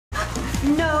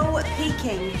No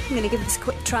peeking. I'm going to give this a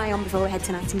quick try on before we head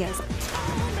to Nightingale's.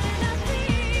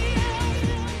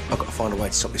 I've got to find a way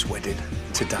to stop this wedding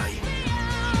today.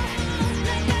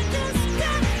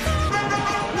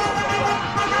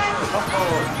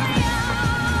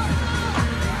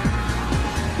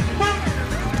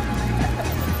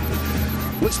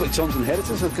 Looks like John's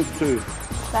inheritance have come through.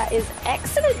 That is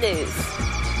excellent news.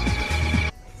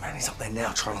 Man, he's up there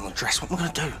now trying on the dress. What am I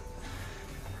going to do?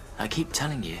 I keep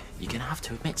telling you, you're going to have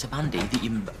to admit to Mandy that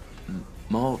you're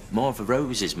more of a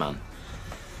Roses man.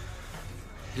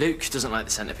 Luke doesn't like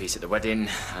the centrepiece at the wedding,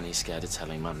 and he's scared of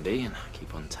telling Mandy, and I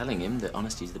keep on telling him that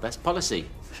honesty's the best policy.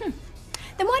 Then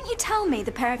why don't you tell me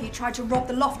the pair of you tried to rob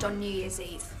the loft on New Year's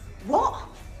Eve? What?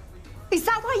 Is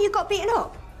that why you got beaten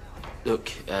up?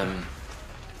 Look,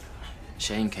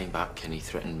 Shane came back and he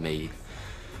threatened me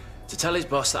to tell his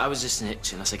boss that I was a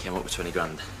snitch unless I came up with 20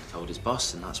 grand. Told his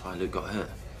boss, and that's why Luke got hurt.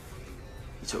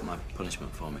 He took my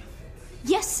punishment for me.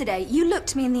 Yesterday, you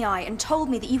looked me in the eye and told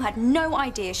me that you had no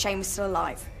idea Shane was still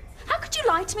alive. How could you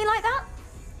lie to me like that?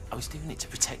 I was doing it to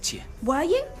protect you. Were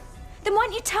you? Then why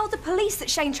didn't you tell the police that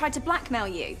Shane tried to blackmail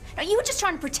you? No, you were just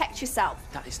trying to protect yourself.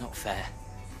 That is not fair.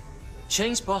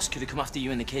 Shane's boss could have come after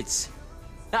you and the kids.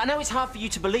 Now, I know it's hard for you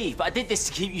to believe, but I did this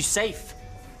to keep you safe.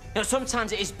 You know,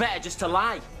 sometimes it is better just to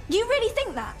lie. You really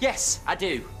think that? Yes, I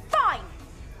do. Fine.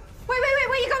 Wait, where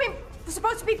are you going? We're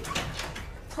supposed to be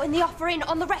putting the offer in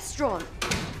on the restaurant.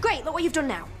 Great, look what you've done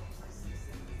now.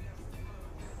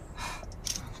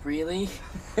 Really?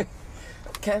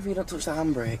 Careful you don't touch the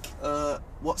handbrake.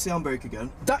 What's the handbrake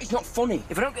again? That is not funny.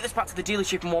 If I don't get this back to the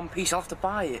dealership in one piece, I'll have to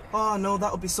buy it. Oh, no,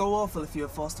 that would be so awful if you were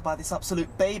forced to buy this absolute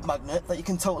babe magnet that you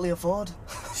can totally afford.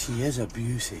 She is a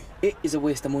beauty. It is a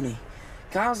waste of money.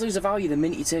 Cars lose a value the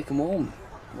minute you take them home.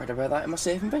 I read about that in my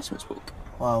safe investments book.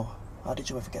 Wow, how did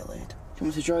you ever get laid? Do you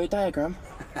want me to draw you a diagram?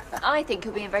 I think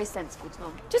you're being very sensible,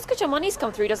 Tom. Just because your money's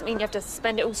come through doesn't mean you have to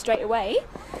spend it all straight away.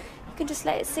 You can just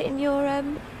let it sit in your,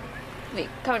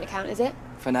 current account, is it?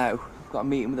 For now. I've got a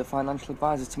meeting with a financial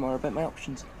advisor tomorrow about my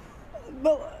options.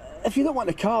 Well, if you don't want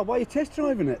a car, why are you test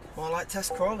driving it? More like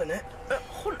test crawling it.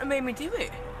 Hunter made me do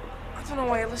it. I don't know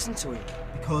why I listened to him.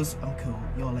 Because I'm cool,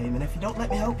 you're lame, and if you don't let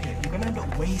me help you, you're going to end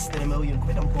up wasting £1 million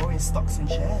on boring stocks and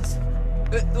shares.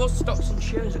 Those stocks and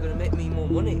shares are going to make me more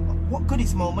money. What good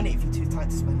is more money if you're too tight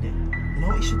to spend it? You know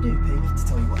what you should do? Pay me to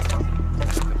tell you what to buy.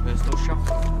 Like a personal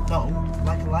shopper? No,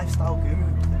 like a lifestyle guru.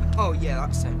 Oh, yeah,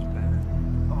 that sounds better.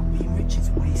 Oh, being rich is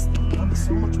wasted. I'll be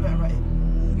so much better at it.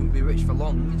 You won't be rich for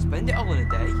long. You'd spend it all in a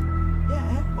day.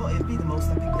 Yeah, but it'd be the most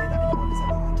epic day that anyone has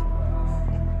ever had.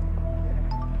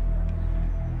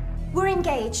 We're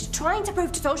engaged, trying to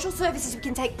prove to social services we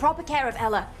can take proper care of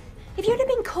Ella. If you'd have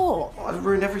been caught... Oh, I've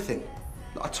ruined everything.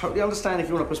 I totally understand if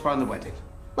you want to postpone the wedding.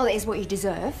 Well, it is what you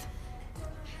deserve.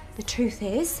 The truth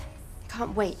is, I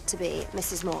can't wait to be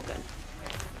Mrs. Morgan.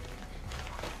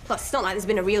 Plus, it's not like there's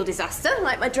been a real disaster,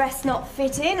 like my dress not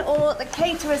fitting or the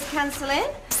caterers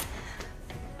cancelling.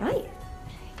 Right,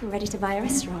 you ready to buy a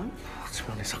restaurant? To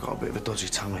be honest, I've got a bit of a dodgy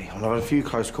tummy. I've had a few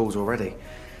close calls already.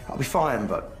 I'll be fine,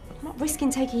 but... I'm not risking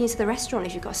taking you to the restaurant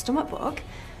if you've got a stomach bug.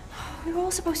 We were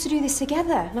all supposed to do this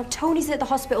together. Now, Tony's at the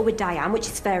hospital with Diane, which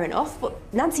is fair enough, but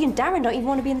Nancy and Darren don't even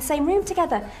want to be in the same room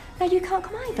together. Now, you can't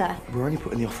come either. We're only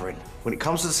putting the offer in. When it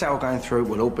comes to the sale going through,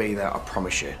 we'll all be there, I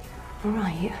promise you. All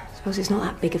right. I suppose it's not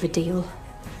that big of a deal.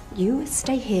 You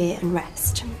stay here and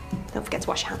rest. Don't forget to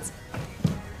wash your hands.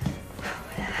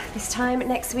 This time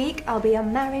next week, I'll be a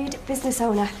married business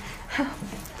owner.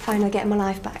 Finally getting my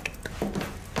life back.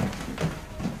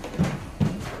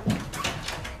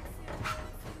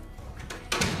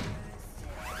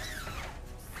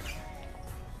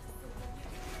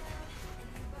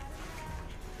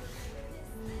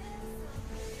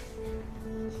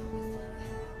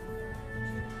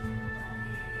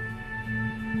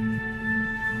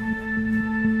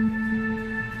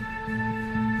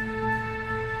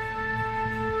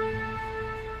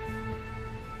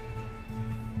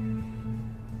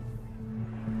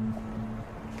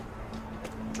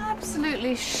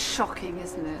 Absolutely shocking,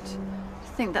 isn't it?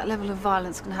 To think that level of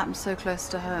violence can happen so close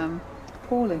to home.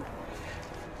 Appalling.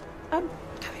 Have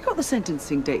you got the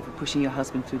sentencing date for pushing your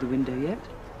husband through the window yet?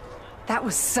 That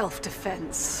was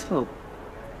self-defense. Well,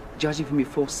 judging from your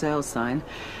forced sale sign,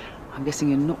 I'm guessing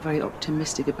you're not very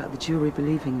optimistic about the jury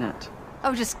believing that.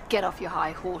 Oh, just get off your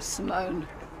high horse, Simone.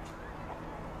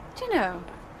 Do you know,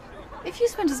 if you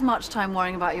spent as much time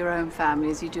worrying about your own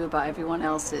family as you do about everyone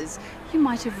else's, you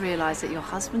might have realized that your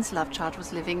husband's love child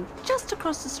was living just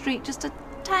across the street just a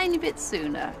tiny bit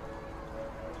sooner.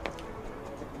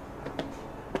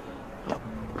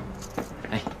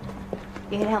 Hey.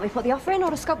 You gonna help me put the offer in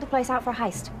or to scope the place out for a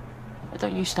heist? I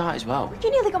don't you start as well?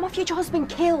 You nearly got my future husband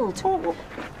killed.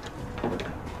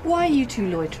 Why are you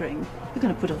two loitering? You're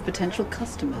going to put off potential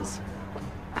customers.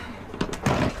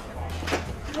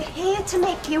 We're here to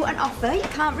make you an offer you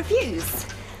can't refuse.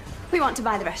 We want to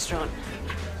buy the restaurant.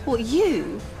 What,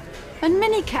 you? A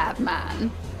minicab man?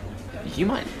 You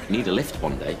might need a lift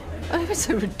one day. Oh, it's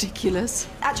so ridiculous.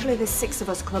 Actually, there's 6 of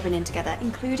us clubbing in together,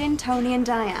 including Tony and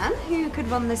Diane, who could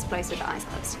run this place with eyes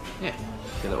closed. Yeah,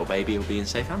 your little baby will be in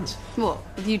safe hands. What,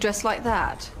 with you dressed like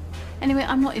that? Anyway,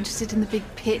 I'm not interested in the big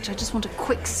pitch. I just want a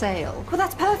quick sale. Well,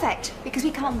 that's perfect, because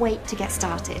we can't wait to get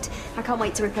started. I can't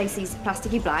wait to replace these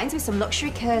plasticky blinds with some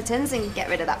luxury curtains and get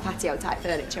rid of that patio-type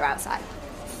furniture outside.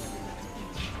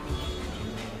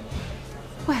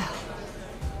 Well,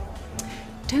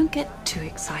 don't get too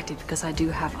excited because I do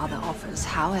have other offers.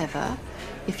 However,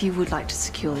 if you would like to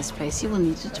secure this place, you will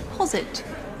need a deposit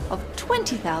of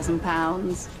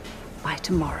 £20,000 by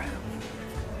tomorrow.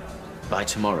 By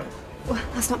tomorrow? Well,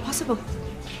 that's not possible.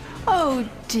 Oh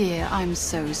dear, I'm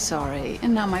so sorry.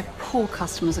 And now my poor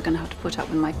customers are going to have to put up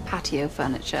with my patio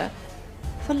furniture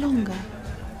for longer.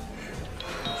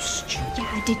 Yeah,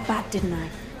 I did bad, didn't I?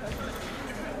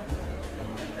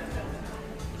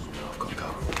 I've got to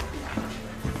go.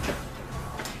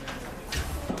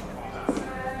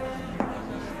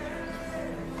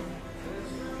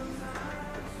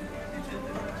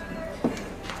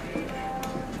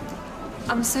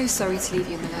 I'm so sorry to leave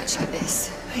you in the lurch like this.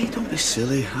 Hey, don't be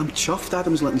silly. I'm chuffed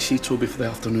Adam's letting me see Toby for the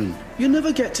afternoon. You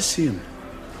never get to see him.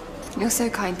 You're so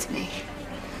kind to me.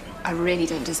 I really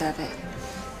don't deserve it.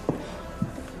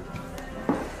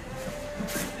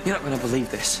 You're not going to believe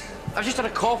this. I've just had a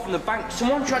call from the bank.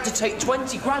 Someone tried to take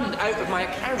 20 grand out of my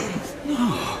account.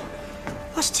 No,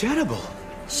 that's terrible.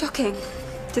 Shocking.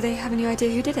 Do they have any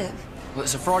idea who did it? Well,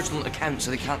 it's a fraudulent account,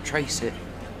 so they can't trace it.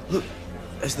 Look,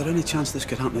 is there any chance this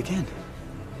could happen again?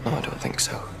 No, I don't think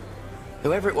so.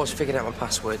 Whoever it was figured out my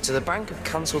password, so the bank have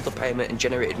cancelled the payment and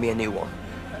generated me a new one.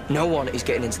 No one is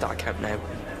getting into that account now.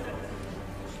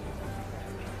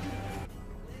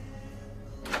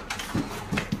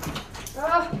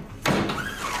 Oh.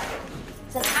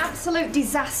 It's an absolute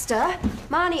disaster.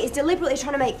 Marnie is deliberately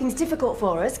trying to make things difficult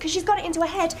for us because she's got it into her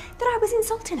head that I was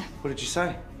insulting her. What did you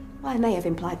say? Well, I may have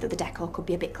implied that the decor could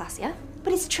be a bit classier,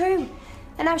 but it's true.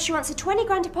 And now she wants a 20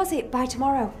 grand deposit by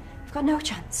tomorrow. I've got no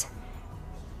chance.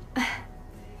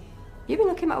 You've been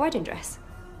looking at my wedding dress?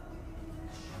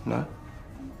 No.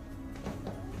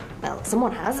 Well,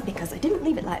 someone has, because I didn't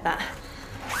leave it like that.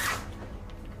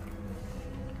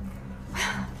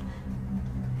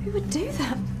 Who would do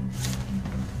that?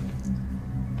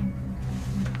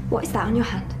 What is that on your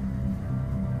hand?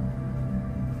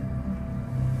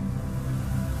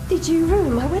 Did you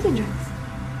ruin my wedding dress?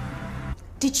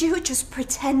 Did you just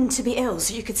pretend to be ill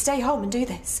so you could stay home and do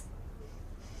this?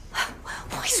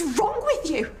 What is wrong with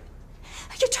you?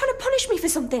 You're trying to punish me for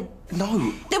something.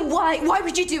 No. Then why? Why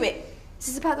would you do it? Is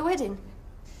this about the wedding?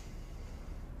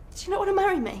 Do you not want to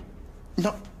marry me?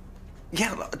 No.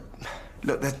 Yeah,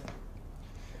 look,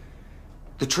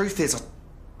 the truth is...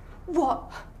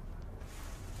 What?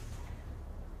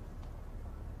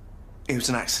 It was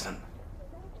an accident.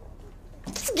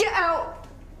 Just get out!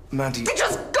 Mandy...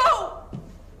 Just go!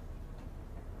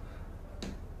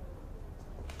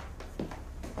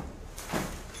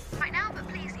 Right now, but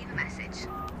please leave a message.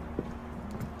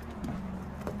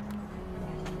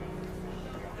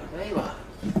 There you are.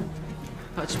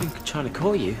 I've just been trying to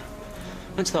call you.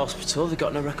 Went to the hospital, they've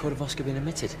got no record of Oscar being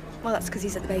admitted. Well, that's because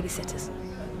he's at the babysitter's.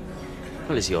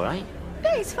 Well, is he all right?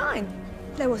 Yeah, he's fine.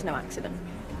 There was no accident.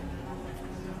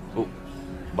 Well,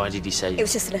 why did he say... It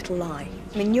was just a little lie.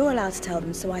 I mean, you're allowed to tell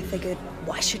them, so I figured,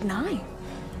 why shouldn't I?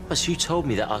 Well, so you told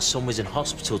me that our son was in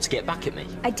hospital to get back at me.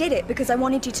 I did it because I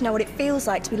wanted you to know what it feels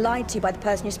like to be lied to by the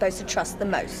person you're supposed to trust the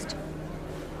most.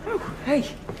 Oh, hey.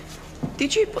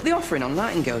 Did you put the offer in on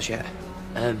Nightingales yet?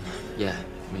 Yeah.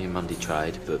 Me and Mandy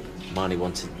tried, but Marnie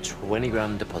wanted 20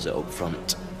 grand deposit up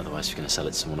front. Otherwise, we're going to sell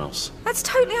it to someone else. That's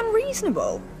totally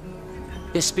unreasonable.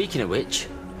 Yeah, speaking of which...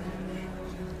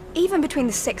 Even between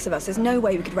the 6 of us, there's no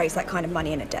way we could raise that kind of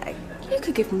money in a day. You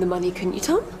could give them the money, couldn't you,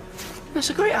 Tom? That's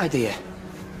a great idea.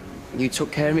 You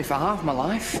took care of me for half my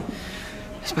life.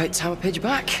 It's about time I paid you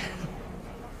back.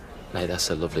 No, that's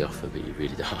a lovely offer, but you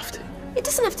really don't have to. It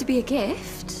doesn't have to be a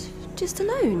gift, just a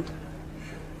loan.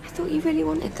 I thought you really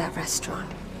wanted that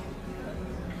restaurant.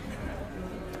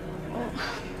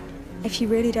 If you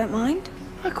really don't mind?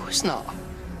 Of course not.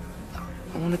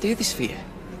 I want to do this for you.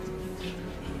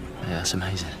 Yeah, that's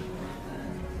amazing.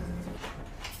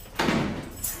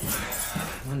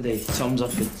 Mandy, Tom's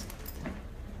offered...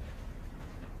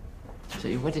 Is that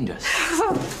your wedding dress?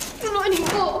 Not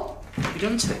anymore. What have you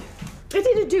done to it? I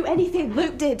didn't do anything.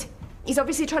 Luke did. He's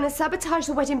obviously trying to sabotage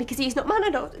the wedding because he's not man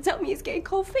enough to tell me he's getting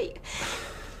cold feet.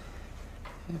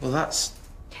 Well, that's...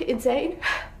 insane.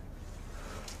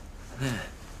 There.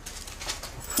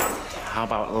 How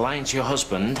about lying to your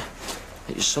husband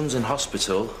that your son's in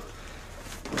hospital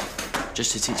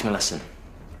just to teach him a lesson?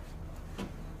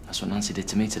 That's what Nancy did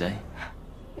to me today.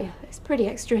 Yeah, it's pretty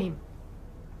extreme.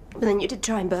 But then you did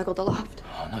try and burgle the loft.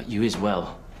 Oh, not you as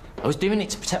well. I was doing it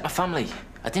to protect my family.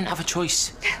 I didn't have a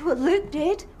choice. Well, Luke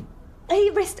did. He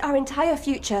risked our entire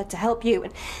future to help you,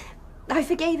 and I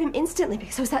forgave him instantly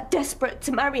because I was that desperate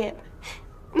to marry him.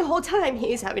 And the whole time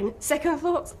he was having second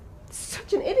thoughts.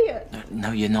 Such an idiot.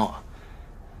 No, you're not.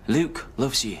 Luke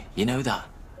loves you. You know that.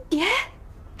 Yeah?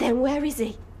 Then where is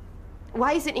he?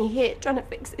 Why isn't he here trying to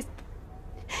fix this?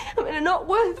 I mean, not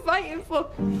worth fighting for.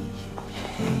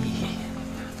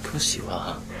 Of course you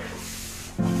are.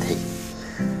 Hey.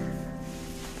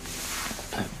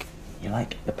 Look, you're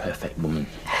like the perfect woman,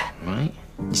 right?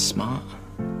 You're smart.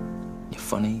 You're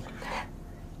funny.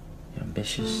 You're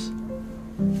ambitious.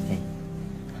 Hey.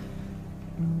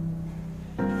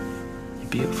 You're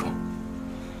beautiful.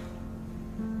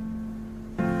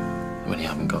 When you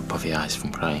haven't got puffy eyes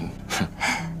from crying.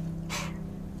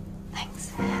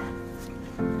 Thanks.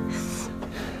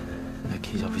 Look,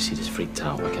 he's obviously just freaked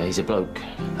out, okay? He's a bloke.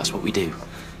 That's what we do.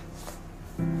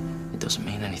 It doesn't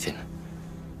mean anything.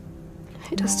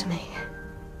 It does to me.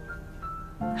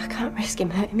 I can't risk him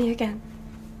hurting me again.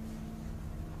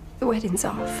 The wedding's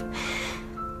off.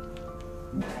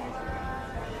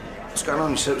 What's going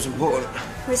on? You said it was important.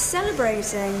 We're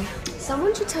celebrating.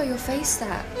 Someone should tell your face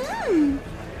that.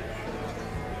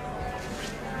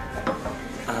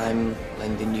 I'm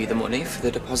lending you the money for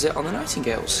the deposit on the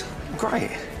Nightingales.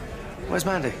 Great. Where's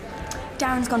Mandy?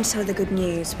 Darren's gone to tell her the good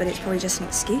news, but it's probably just an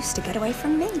excuse to get away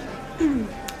from me.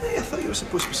 Hey, I thought you were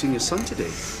supposed to be seeing your son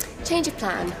today. Change of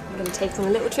plan. I'm going to take him on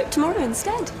a little trip tomorrow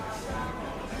instead.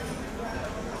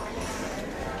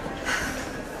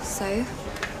 So,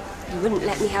 you wouldn't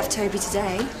let me have Toby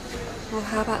today? Well,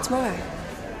 how about tomorrow?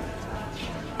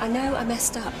 I know I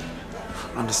messed up,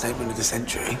 Understatement of the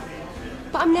century.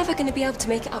 but I'm never going to be able to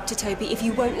make it up to Toby if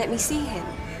you won't let me see him.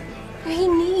 He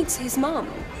needs his mum.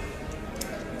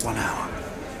 1 hour.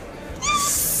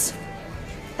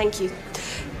 Thank you.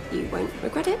 You won't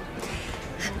regret it.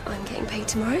 And I'm getting paid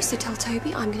tomorrow, so tell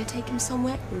Toby I'm going to take him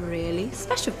somewhere really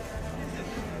special.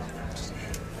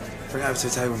 Bring it over to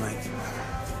the table, mate.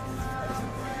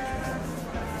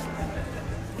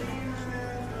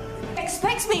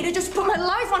 Expects me to just put my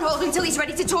life on hold until he's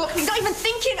ready to talk. He's not even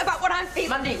thinking about what I'm feeling.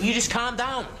 Mandy, you just calm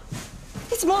down.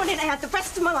 This morning I had the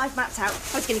rest of my life mapped out.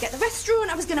 I was going to get the restaurant,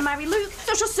 I was going to marry Luke,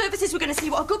 social services were going to see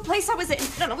what a good place I was in,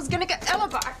 and I was going to get Ella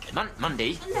back.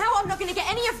 Mandy. And now I'm not going to get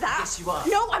any of that. Yes, you are.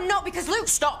 No, I'm not, because Luke...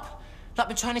 Stop. I've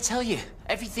been trying to tell you.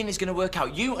 Everything is going to work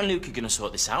out. You and Luke are going to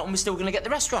sort this out, and we're still going to get the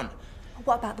restaurant.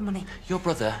 What about the money? Your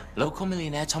brother, local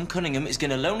millionaire Tom Cunningham, is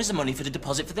going to loan us the money for the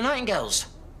deposit for the Nightingales.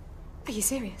 Are you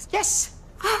serious? Yes.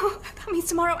 Oh, that means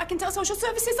tomorrow I can tell social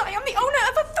services that I am the owner.